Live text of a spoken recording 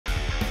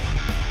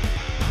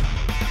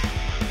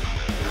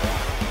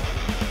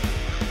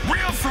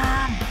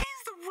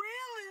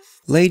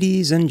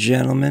Ladies and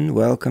gentlemen,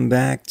 welcome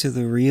back to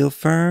the Real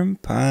Firm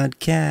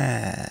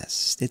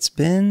podcast. It's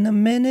been a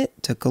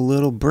minute, took a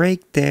little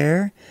break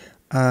there,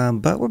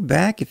 but we're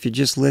back. If you're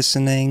just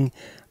listening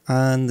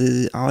on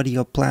the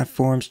audio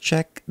platforms,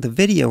 check the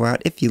video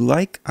out if you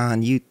like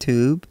on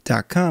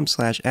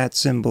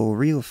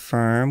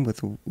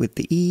youtube.com/@realfirm with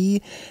the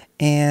E.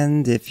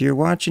 And if you're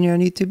watching here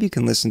on YouTube, you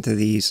can listen to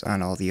these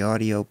on all the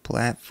audio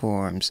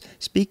platforms.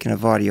 Speaking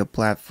of audio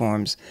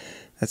platforms,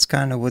 that's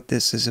kind of what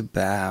this is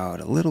about,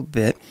 a little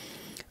bit.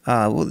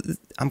 Well,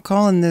 I'm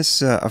calling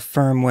this a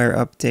firmware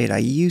update. I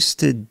used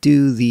to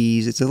do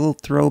these. It's a little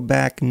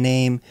throwback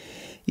name.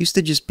 Used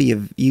to just be a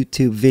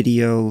YouTube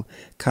video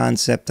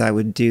concept I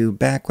would do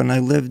back when I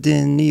lived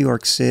in New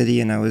York City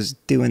and I was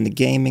doing the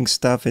gaming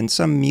stuff and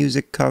some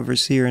music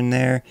covers here and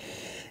there.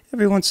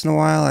 Every once in a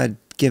while, I'd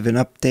give an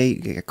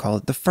update. I call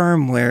it the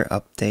firmware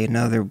update.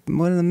 Another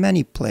one of the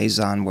many plays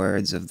on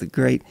words of the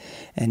great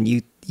and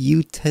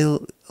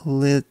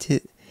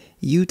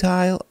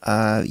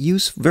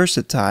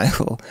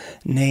versatile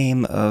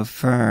name of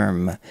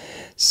FERM.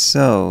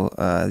 So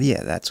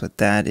yeah, that's what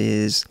that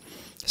is.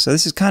 So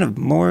this is kind of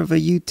more of a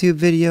YouTube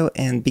video,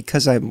 and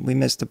because we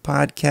missed a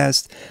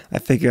podcast, I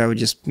figured I would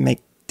just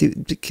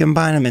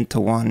combine them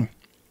into one.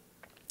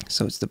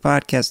 So it's the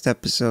podcast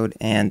episode,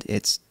 and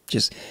it's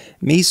just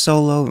me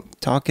solo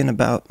talking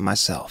about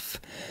myself,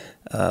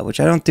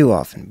 which I don't do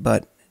often,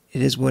 but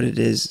it is what it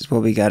is. It's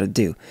what we got to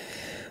do.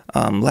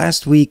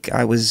 Last week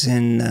I was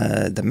in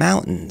the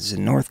mountains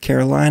in North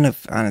Carolina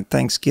on a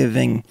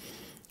Thanksgiving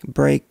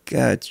break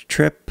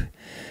trip.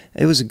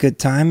 It was a good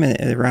time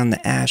around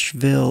the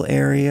Asheville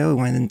area. We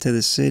went into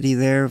the city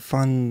there,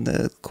 fun,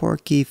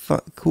 quirky,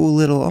 cool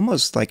little,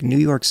 almost like New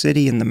York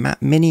City in the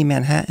mini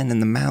Manhattan in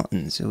the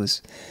mountains. It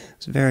was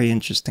a very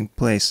interesting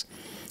place.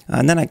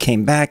 And then I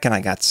came back and I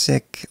got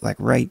sick, like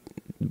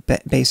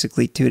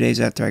basically 2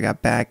 days after I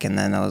got back. And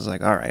then I was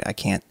like, all right, I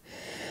can't.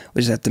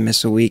 We just have to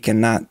miss a week,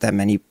 and not that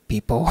many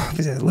people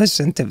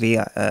listen to me,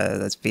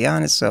 let's be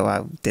honest, so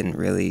I didn't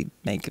really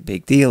make a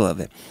big deal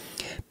of it.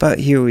 But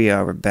here we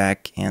are, we're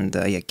back, and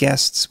yeah, the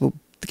guests will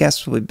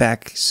be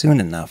back soon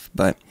enough,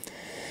 but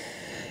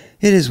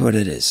it is what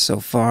it is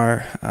so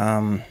far.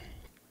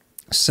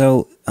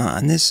 So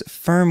on this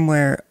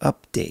firmware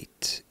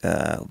update,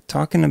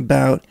 talking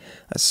about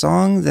a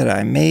song that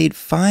I made,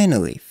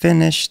 finally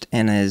finished,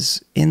 and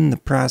is in the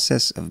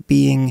process of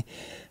being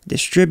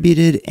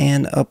distributed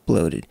and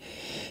uploaded.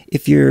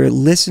 If you're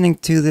listening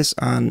to this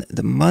on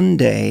the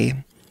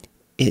Monday,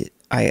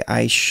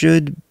 I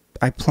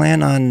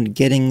plan on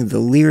getting the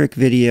lyric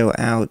video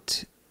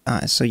out,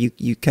 so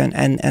you can,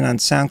 and on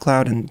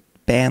SoundCloud and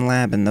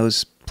BandLab and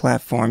those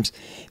platforms,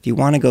 if you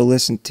want to go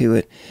listen to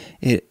it,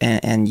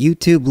 and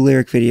YouTube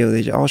lyric video,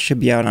 they all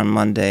should be out on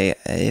Monday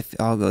if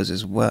all goes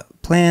as well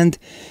planned.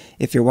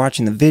 If you're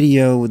watching the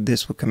video,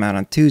 this will come out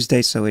on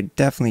Tuesday, so it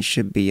definitely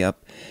should be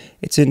up.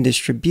 It's in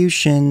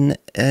distribution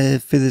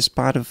for the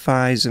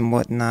Spotify's and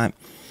whatnot.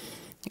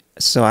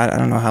 So I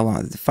don't know how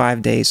long,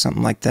 5 days,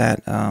 something like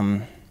that.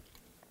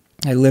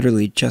 I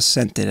literally just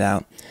sent it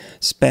out.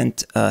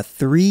 Spent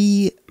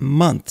 3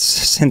 months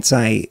since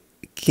I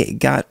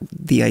got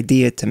the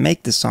idea to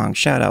make the song.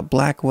 Shout out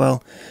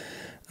Blackwell.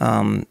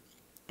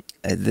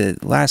 The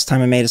last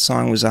time I made a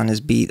song was on his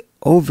beat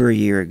over a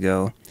year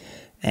ago,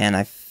 and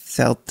I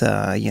felt,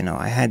 you know,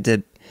 I had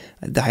to.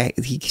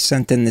 He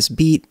sent in this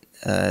beat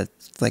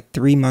like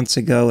 3 months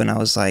ago, and I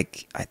was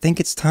like, I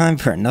think it's time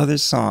for another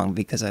song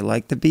because I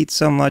like the beat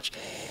so much.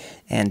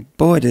 And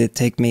boy, did it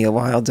take me a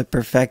while to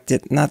perfect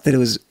it. Not that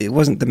it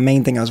wasn't the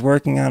main thing I was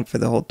working on for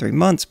the whole 3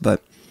 months,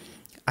 but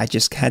I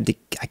just I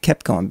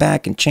kept going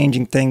back and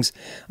changing things.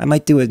 I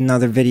might do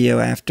another video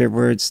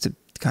afterwards to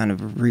kind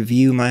of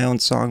review my own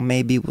song,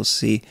 maybe, we'll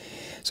see.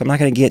 So I'm not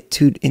going to get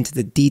too into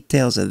the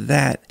details of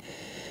that,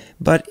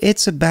 but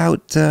it's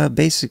about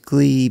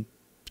basically,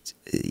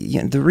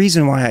 you know, the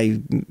reason why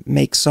I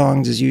make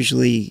songs is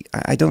usually,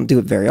 I don't do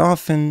it very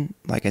often.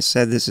 Like I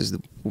said, this is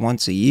the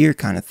once a year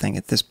kind of thing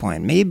at this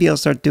point. Maybe I'll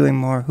start doing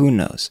more, who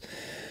knows.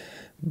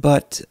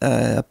 But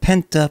a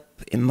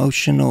pent-up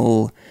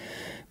emotional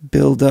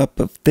build-up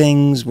of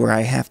things where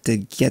I have to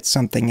get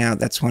something out,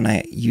 that's when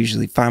I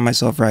usually find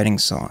myself writing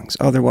songs.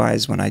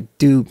 Otherwise, when I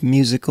do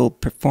musical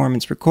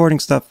performance recording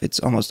stuff, it's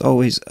almost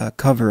always a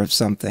cover of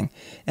something.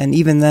 And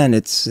even then,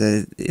 it's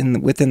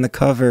within the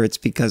cover, it's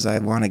because I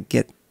want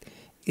to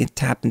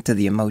tap into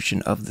the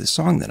emotion of the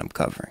song that I'm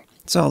covering.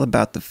 It's all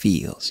about the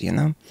feels, you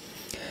know?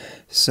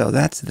 So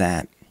that's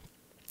that.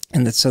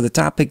 And so the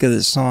topic of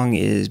the song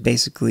is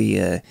basically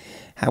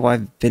how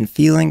I've been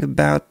feeling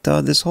about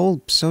this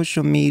whole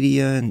social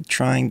media and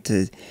trying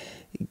to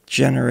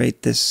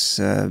generate this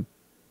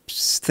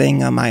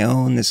thing on my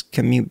own, this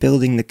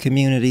building the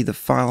community, the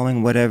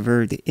following,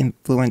 whatever, the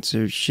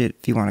influencer shit,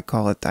 if you want to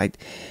call it.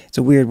 It's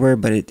a weird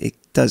word, but it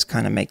does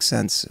kind of make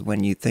sense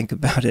when you think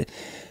about it.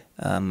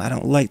 I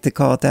don't like to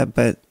call it that,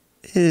 but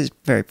it is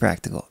very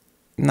practical.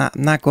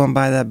 Not going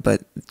by that,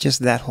 but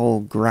just that whole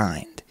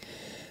grind.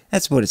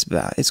 That's what it's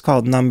about. It's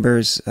called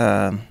Numbers.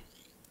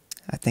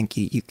 I think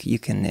you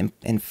can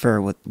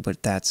infer what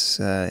that's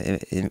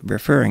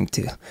referring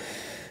to.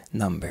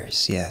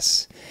 Numbers,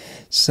 yes.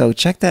 So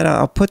check that out.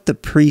 I'll put the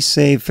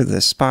pre-save for the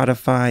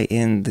Spotify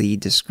in the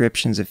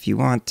descriptions if you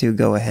want to.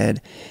 Go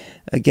ahead.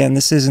 Again,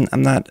 this isn't.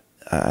 I'm not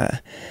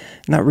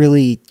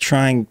really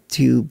trying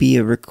to be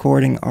a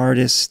recording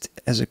artist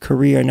as a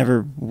career. I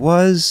never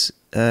was.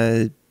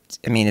 I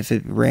mean, if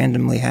it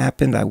randomly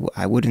happened,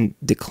 I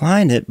wouldn't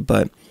decline it,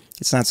 but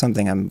it's not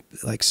something I'm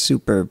like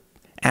super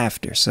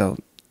after. So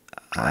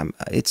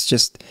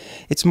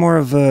it's more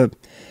of a,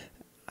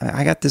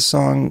 I got this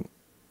song,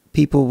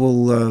 people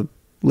will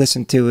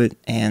listen to it,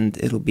 and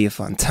it'll be a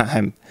fun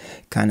time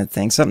kind of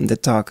thing, something to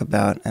talk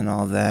about and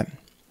all that.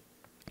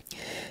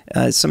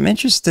 Some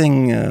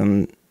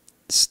interesting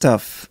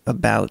stuff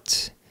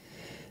about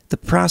the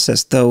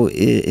process, though,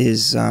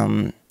 is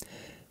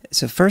it's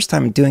the first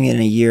time doing it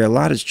in a year. A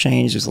lot has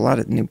changed. There's a lot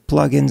of new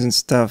plugins and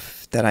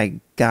stuff that I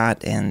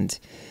got, and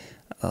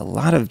a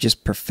lot of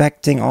just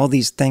perfecting all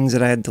these things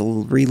that I had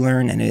to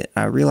relearn, and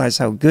I realized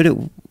how good it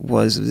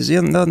was. There's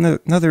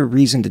another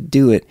reason to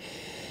do it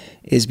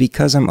is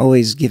because I'm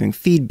always giving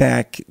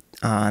feedback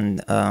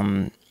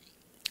on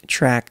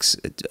tracks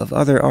of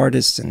other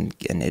artists and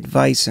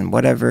advice and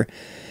whatever.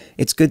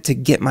 It's good to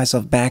get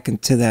myself back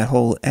into that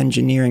whole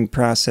engineering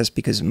process,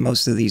 because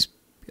most of these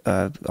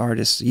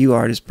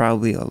artists,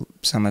 probably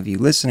some of you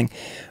listening,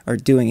 are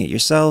doing it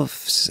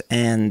yourselves,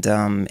 and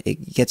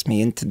it gets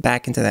me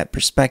back into that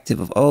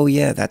perspective of, oh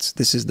yeah,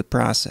 this is the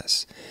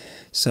process.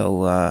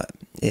 So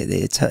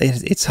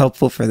it's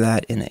helpful for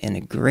that in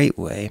a great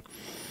way.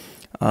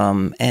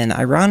 And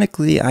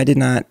ironically, I did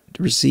not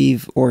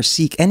receive or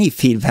seek any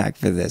feedback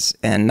for this,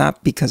 and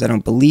not because I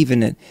don't believe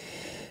in it.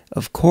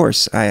 Of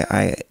course,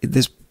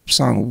 this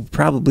song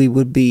probably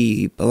would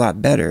be a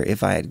lot better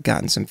if I had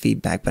gotten some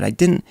feedback, but I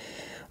didn't.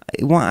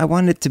 I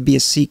wanted it to be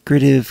a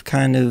secretive,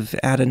 kind of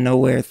out of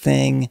nowhere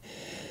thing.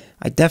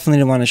 I definitely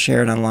didn't want to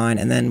share it online,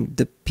 and then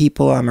the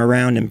people I'm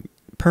around in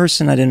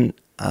person, I didn't.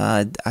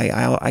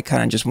 I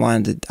kind of just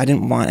wanted to. I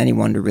didn't want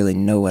anyone to really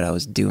know what I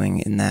was doing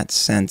in that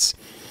sense.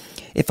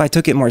 If I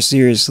took it more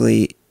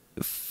seriously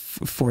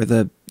for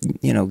the,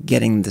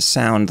 getting the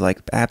sound like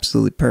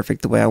absolutely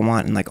perfect the way I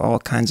want, and like all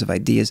kinds of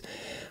ideas,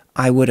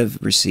 I would have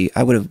seeked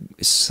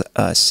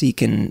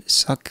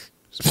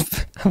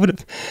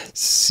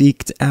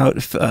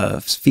out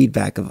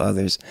feedback of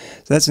others.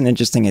 So that's an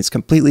interesting. It's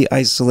completely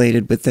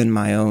isolated within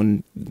my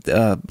own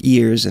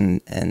ears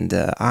and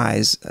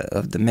eyes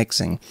of the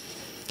mixing.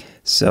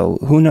 So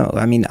who knows?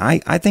 I mean,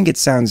 I think it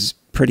sounds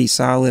pretty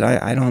solid.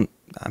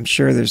 I'm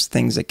sure there's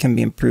things that can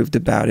be improved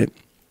about it.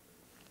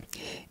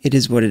 It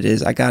is what it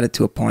is. I got it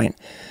to a point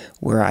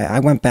where I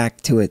went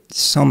back to it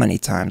so many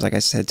times. Like I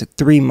said, it took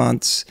 3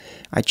 months.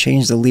 I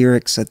changed the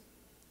lyrics.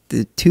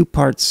 The two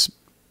parts,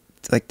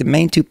 like the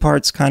main two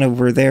parts, kind of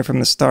were there from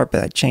the start,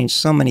 but I changed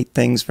so many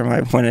things from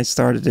when I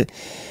started it.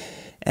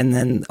 And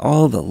then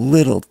all the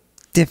little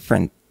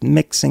different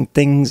mixing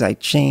things I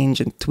changed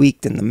and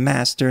tweaked, and the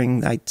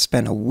mastering I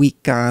spent a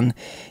week on,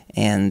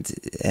 and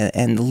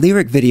the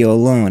lyric video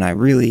alone, I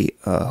really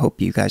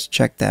hope you guys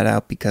check that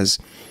out, because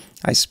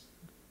I've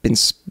been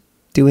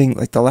doing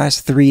like the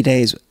last 3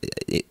 days.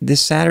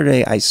 This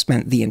Saturday I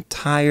spent the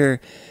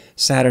entire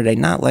Saturday,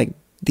 not like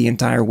the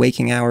entire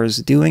waking hours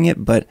doing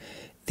it, but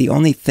the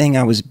only thing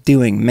I was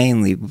doing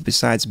mainly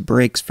besides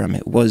breaks from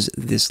it was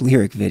this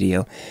lyric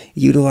video,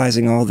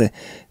 utilizing all the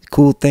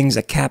cool things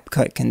that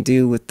CapCut can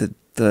do with the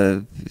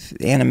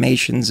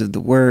animations of the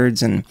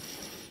words, and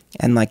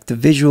like the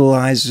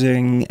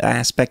visualizing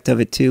aspect of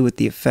it too, with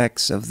the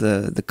effects of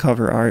the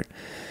cover art.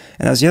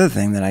 And that was the other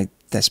thing that I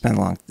spent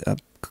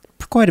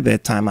quite a bit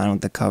of time on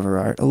with the cover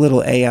art. A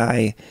little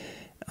AI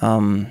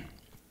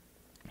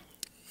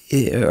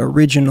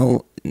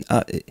original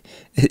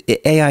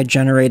AI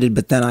generated,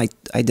 but then I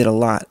did a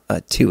lot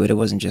to it. It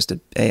wasn't just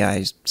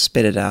AI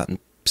spit it out and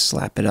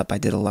slap it up. I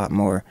did a lot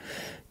more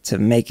to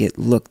make it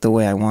look the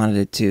way I wanted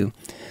it to.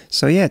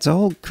 So yeah, it's a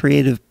whole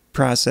creative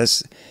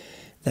process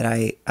that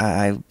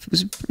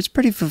it's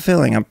pretty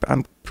fulfilling.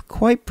 I'm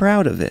quite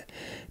proud of it,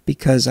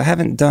 because I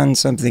haven't done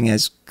something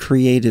as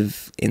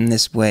creative in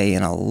this way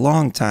in a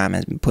long time,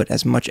 and put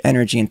as much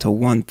energy into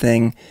one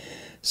thing.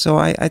 So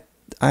I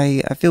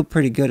feel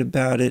pretty good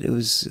about it. It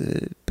was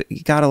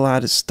got a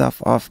lot of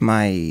stuff off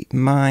my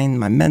mind,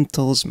 my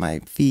mentals, my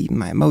feet,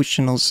 my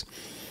emotionals,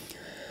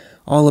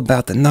 all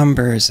about the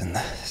numbers and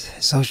the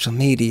social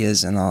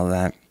medias and all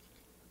that.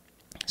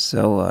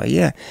 So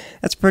yeah,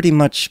 that's pretty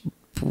much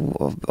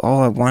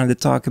all I wanted to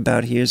talk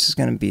about here. This is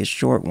going to be a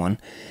short one.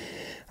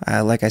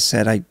 Like I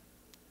said, I've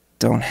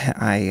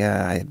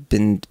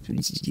been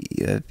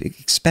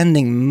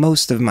expending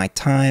most of my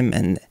time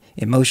and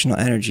emotional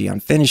energy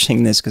on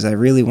finishing this, because I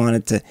really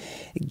wanted to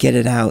get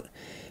it out,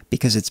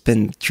 because it's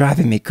been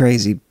driving me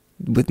crazy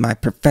with my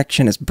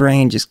perfectionist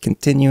brain, just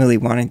continually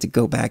wanting to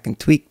go back and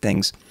tweak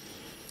things,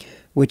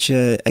 which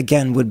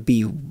again would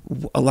be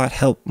a lot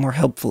more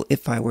helpful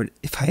if I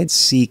had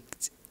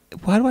seeked.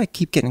 Why do I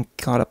keep getting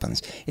caught up on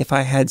this? If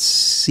I had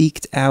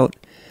seeked out,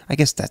 I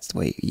guess that's the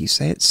way you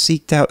say it,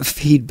 seeked out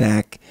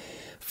feedback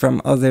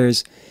from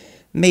others.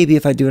 Maybe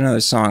if I do another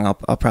song,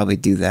 I'll probably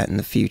do that in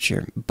the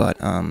future. But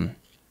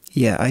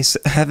yeah,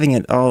 having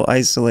it all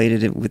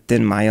isolated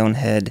within my own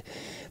head,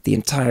 the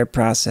entire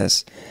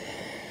process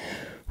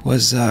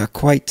was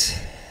quite.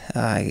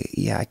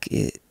 Yeah,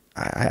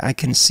 I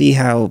can see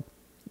how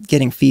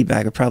getting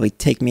feedback would probably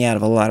take me out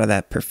of a lot of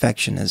that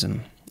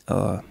perfectionism,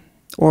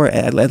 or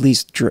at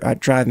least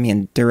drive me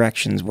in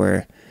directions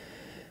where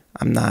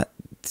I'm not.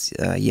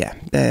 Yeah,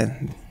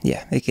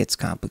 it gets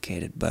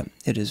complicated, but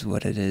it is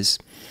what it is.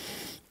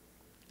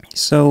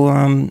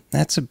 So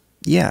that's a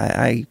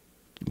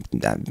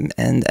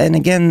and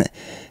again,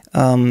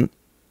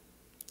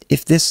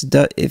 if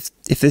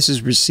this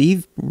is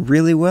received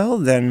really well,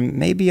 then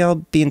maybe I'll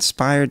be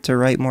inspired to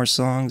write more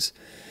songs.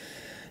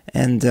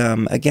 And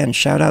again,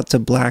 shout out to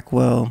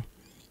Blackwell.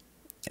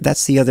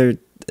 That's the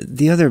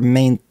other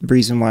main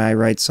reason why I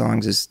write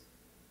songs, is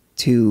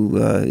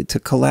to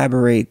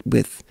collaborate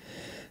with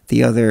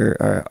the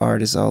other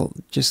artists. I'll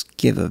just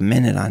give a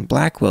minute on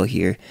Blackwell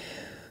here,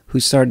 who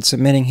started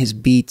submitting his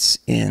beats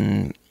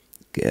in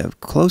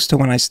close to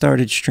when I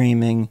started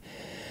streaming,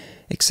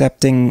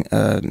 accepting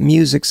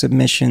music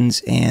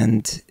submissions,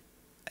 and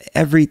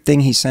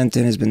everything he sent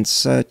in has been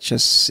so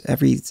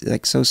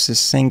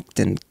succinct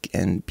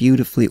and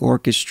beautifully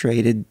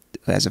orchestrated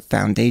as a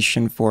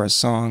foundation for a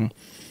song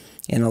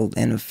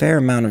in a fair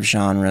amount of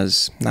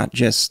genres, not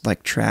just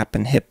like trap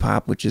and hip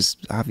hop, which is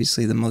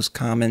obviously the most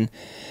common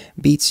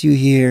beats you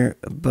hear,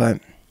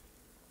 but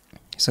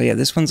so yeah,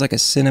 this one's like a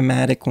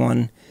cinematic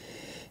one.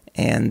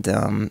 And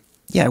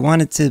yeah, I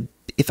wanted to,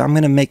 if I'm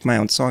gonna make my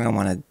own song, I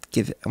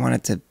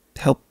wanted to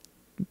help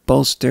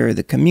bolster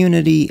the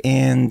community,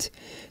 and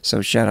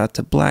so shout out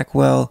to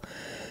Blackwell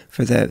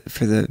for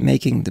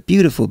making the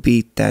beautiful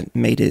beat that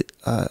made it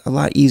a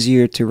lot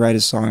easier to write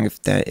a song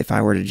if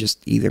I were to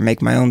just either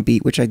make my own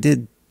beat, which I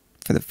did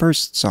for the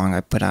first song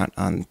I put out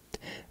on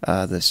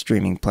the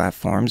streaming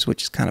platforms,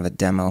 which is kind of a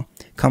demo.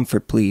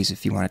 Comfort Please,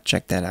 if you want to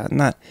check that out.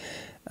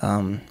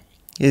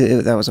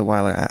 That was a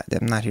while ago.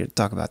 I'm not here to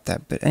talk about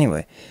that, but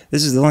anyway,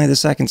 this is only the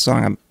second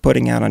song I'm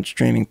putting out on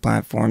streaming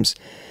platforms,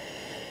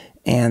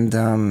 and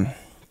the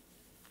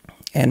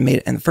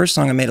first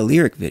song I made a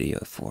lyric video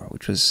for,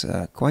 which was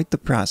quite the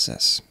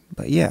process.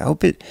 But yeah, I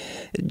hope it,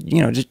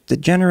 just to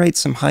generate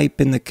some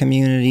hype in the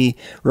community,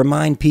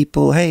 remind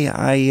people, hey,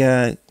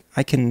 I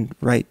can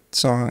I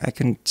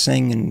can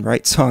sing and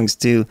write songs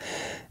too.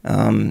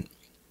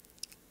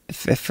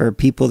 For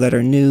people that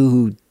are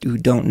new who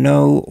don't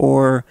know,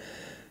 or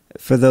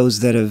for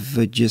those that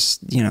have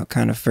just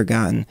kind of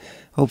forgotten,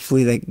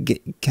 hopefully I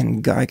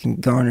can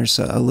garner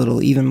a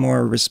little even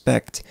more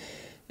respect.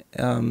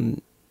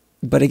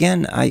 But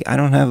again, I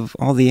don't have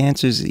all the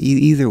answers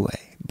either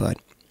way, but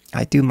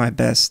I do my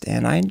best,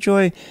 and I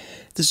enjoy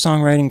the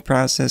songwriting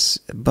process,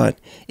 but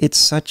it's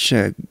such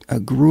a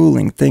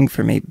grueling thing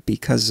for me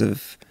because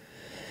of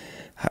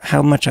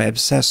how much I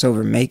obsess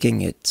over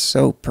making it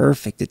so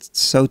perfect. It's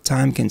so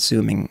time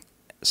consuming.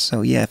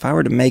 So yeah, if I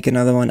were to make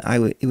another one,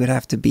 it would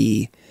have to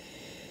be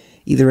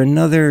either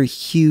another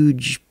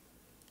huge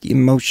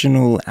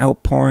emotional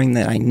outpouring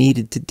that I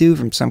needed to do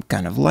from some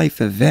kind of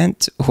life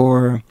event,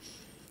 or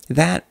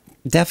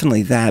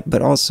definitely that,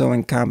 but also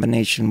in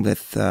combination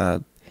with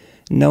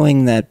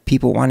knowing that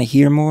people want to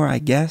hear more, I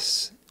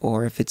guess,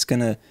 or if it's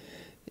going to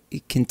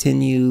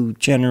continue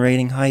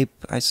generating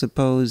hype, I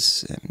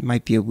suppose. It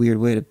might be a weird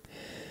way to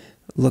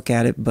look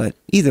at it, but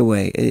either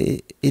way,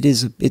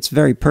 it's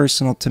very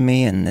personal to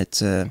me, and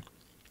it's a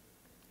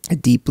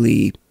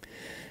deeply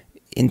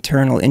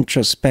internal,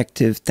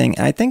 introspective thing.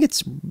 I think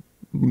it's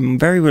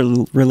very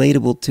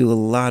relatable to a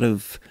lot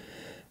of,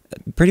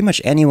 pretty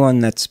much anyone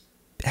that's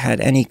had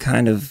any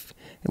kind of,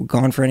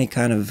 gone for any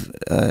kind of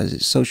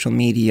social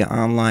media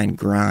online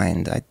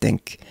grind. I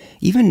think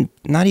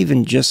not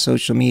even just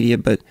social media,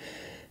 but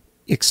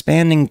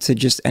expanding to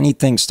just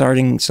anything,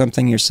 starting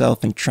something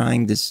yourself and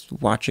trying to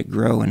watch it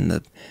grow, and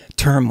the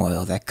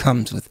turmoil that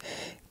comes with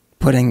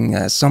putting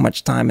so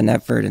much time and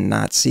effort and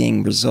not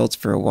seeing results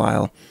for a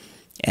while,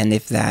 and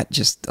if that,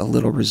 just a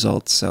little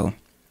results. So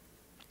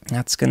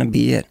that's gonna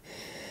be it.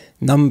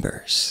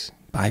 Numbers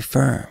by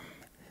FERM,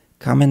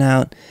 coming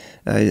out.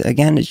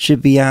 Again, it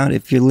should be out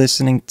if you're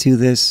listening to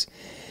this.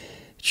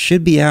 It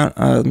should be out.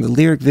 The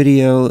lyric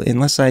video,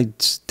 unless I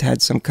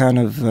had some kind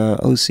of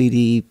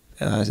OCD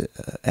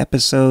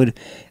episode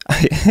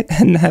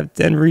and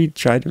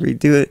tried to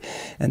redo it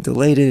and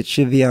delayed it, it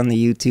should be on the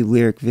YouTube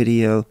lyric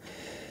video,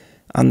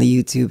 on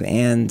the YouTube,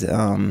 and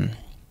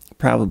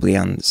probably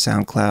on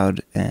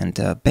SoundCloud and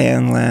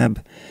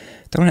BandLab.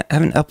 I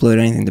haven't uploaded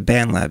anything to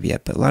BandLab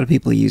yet, but a lot of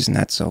people are using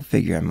that, so I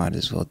figure I might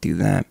as well do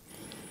that.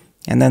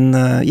 And then,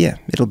 yeah,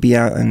 it'll be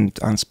out on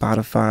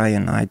Spotify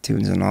and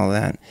iTunes and all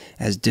that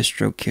as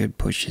DistroKid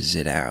pushes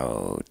it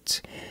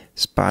out.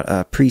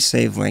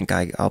 Pre-save link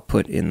I'll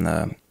put in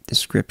the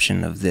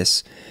description of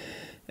this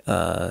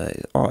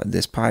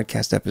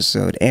podcast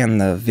episode, and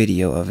the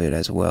video of it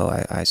as well.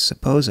 I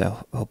suppose.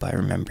 I hope I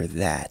remember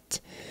that.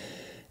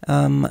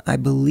 I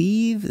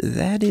believe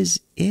that is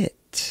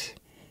it.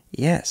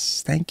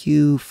 Yes, thank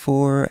you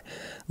for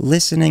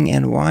listening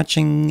and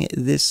watching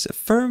this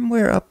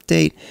firmware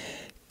update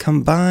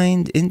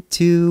combined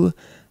into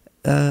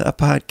a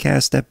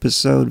podcast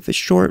episode, a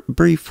short,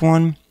 brief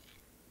one,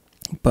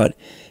 but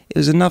it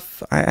was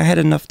enough. I had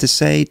enough to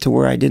say to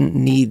where I didn't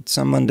need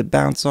someone to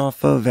bounce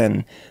off of,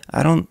 and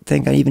I don't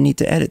think I even need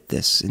to edit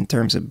this in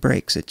terms of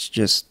breaks. It's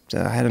just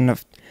I had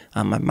enough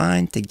on my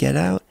mind to get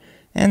out,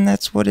 and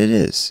that's what it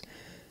is.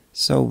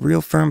 So,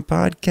 Real Firm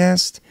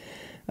Podcast,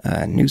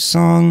 new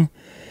song,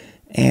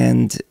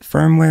 and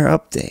firmware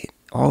update,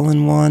 all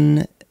in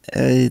one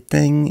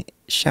thing.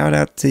 Shout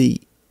out to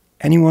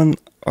anyone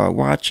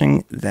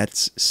watching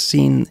that's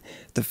seen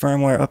the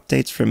firmware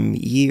updates from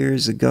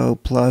years ago.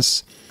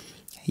 Plus,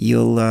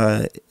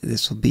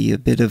 this will be a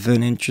bit of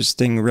an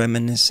interesting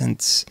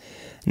reminiscence,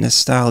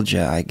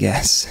 nostalgia, I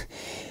guess.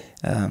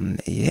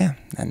 Yeah,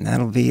 and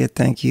that'll be it.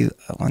 Thank you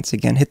once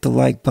again. Hit the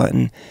like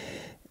button.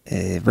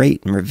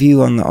 Rate and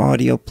review on the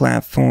audio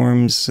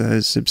platforms,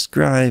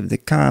 subscribe, the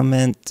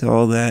comment,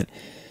 all that,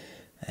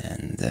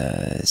 and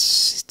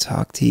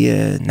talk to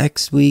you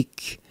next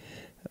week.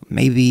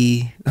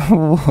 Maybe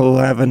we'll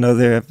have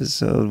another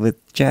episode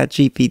with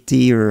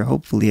ChatGPT or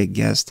hopefully a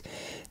guest,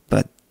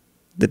 but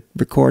the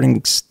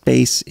recording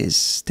space is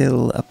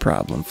still a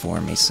problem for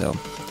me, so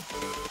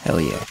hell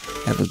yeah.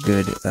 Have a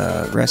good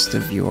rest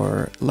of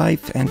your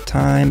life and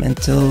time.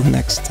 Until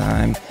next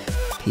time,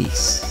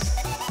 peace.